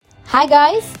Hi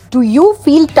guys, do you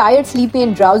feel tired, sleepy,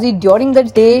 and drowsy during the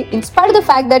day in spite of the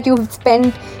fact that you've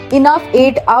spent enough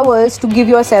 8 hours to give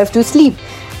yourself to sleep?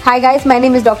 Hi guys, my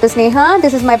name is Dr. Sneha.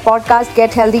 This is my podcast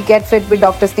Get Healthy, Get Fit with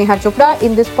Dr. Sneha Chopra.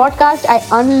 In this podcast, I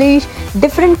unleash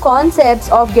different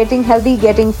concepts of getting healthy,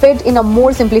 getting fit in a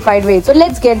more simplified way. So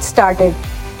let's get started.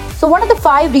 So what are the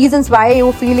 5 reasons why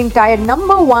you're feeling tired?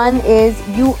 Number 1 is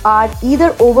you are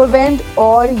either overwhelmed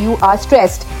or you are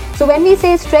stressed. So when we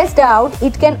say stressed out,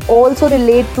 it can also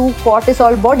relate to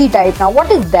cortisol body type. Now, what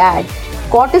is that?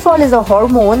 Cortisol is a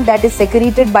hormone that is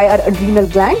secreted by our adrenal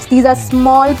glands. These are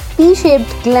small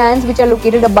P-shaped glands which are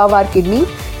located above our kidney.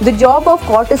 The job of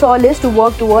cortisol is to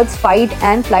work towards fight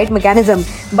and flight mechanism.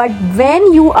 But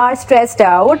when you are stressed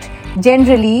out,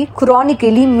 generally,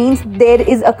 chronically means there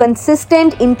is a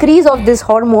consistent increase of this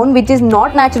hormone which is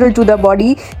not natural to the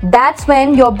body. That's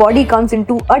when your body comes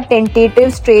into a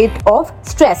tentative state of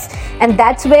stress, and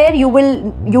that's where you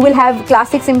will have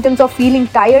classic symptoms of feeling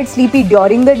tired, sleepy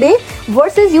during the day,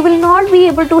 versus you will not be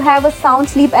able to have a sound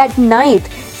sleep at night.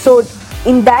 So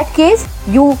in that case,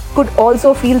 you could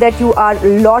also feel that you are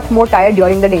a lot more tired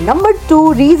during the day. Number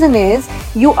 2 reason is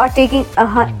you are taking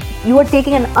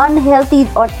an unhealthy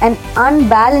or an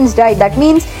unbalanced diet. That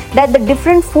means that the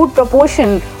different food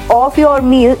proportion of your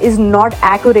meal is not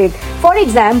accurate. For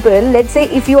example, let's say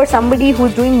if you are somebody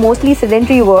who's doing mostly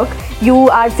sedentary work, you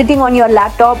are sitting on your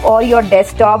laptop or your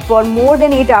desktop for more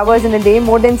than 8 hours in a day,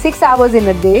 more than 6 hours in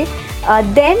a day,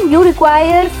 then you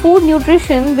require food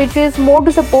nutrition which is more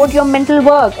to support your mental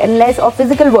work and less of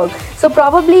physical work. So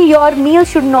probably your meal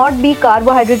should not be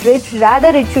carbohydrate rich, rather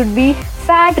it should be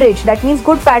fat rich. That means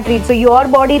good fat rich. So your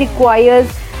body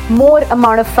requires more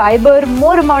amount of fiber,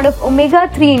 more amount of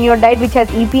omega-3 in your diet, which has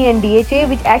EPA and DHA,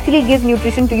 which actually gives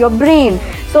nutrition to your brain.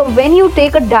 So when you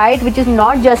take a diet which is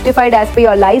not justified as per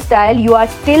your lifestyle, you are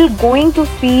still going to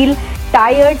feel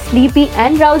tired, sleepy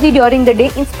and drowsy during the day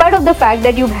in spite of the fact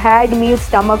that you've had meal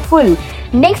stomach full.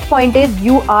 Next point is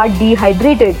you are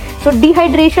dehydrated. So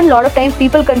dehydration, a lot of times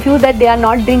people confuse that they are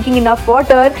not drinking enough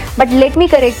water, but let me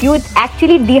correct you, it's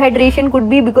actually dehydration could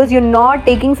be because you're not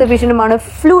taking sufficient amount of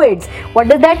fluids. What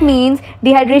does that mean?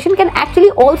 Dehydration can actually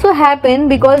also happen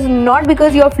because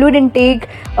your fluid intake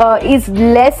is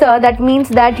lesser. That means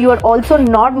that you are also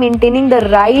not maintaining the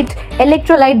right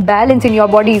electrolyte balance in your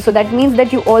body. So that means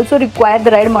that you also require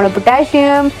the right amount of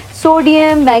potassium,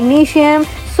 sodium, magnesium,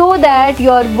 so that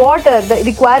your water, the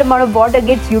required amount of water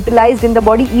gets utilized in the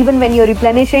body even when you're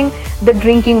replenishing the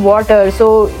drinking water.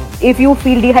 So if you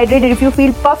feel dehydrated, if you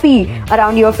feel puffy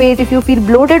around your face, if you feel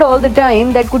bloated all the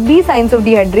time, that could be signs of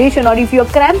dehydration. Or if you're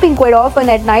cramping quite often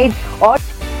at night,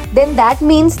 then that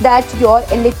means that your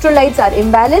electrolytes are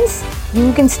imbalanced.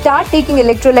 You can start taking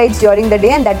electrolytes during the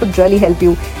day and that would really help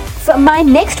you. So my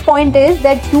next point is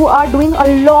that you are doing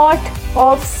a lot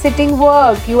of sitting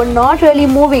work. You are not really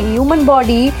moving. Human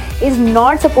body is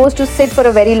not supposed to sit for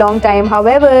a very long time.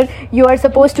 However, you are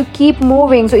supposed to keep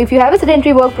moving. So if you have a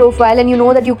sedentary work profile and you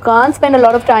know that you can't spend a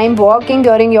lot of time walking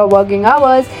during your working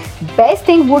hours, best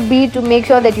thing would be to make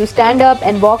sure that you stand up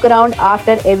and walk around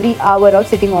after every hour of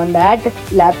sitting on that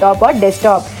laptop or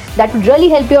desktop. That would really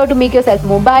help you out to make yourself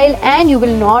mobile and you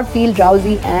will not feel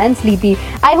drowsy and sleepy.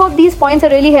 I hope these points are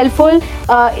really helpful.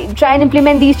 Try and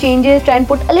implement these changes. Try and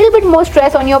put a little bit more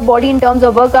stress on your body in terms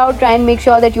of workout. Try and make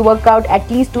sure that you work out at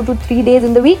least 2 to 3 days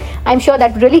in the week. I'm sure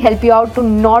that would really help you out to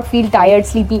not feel tired,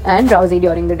 sleepy and drowsy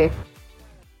during the day.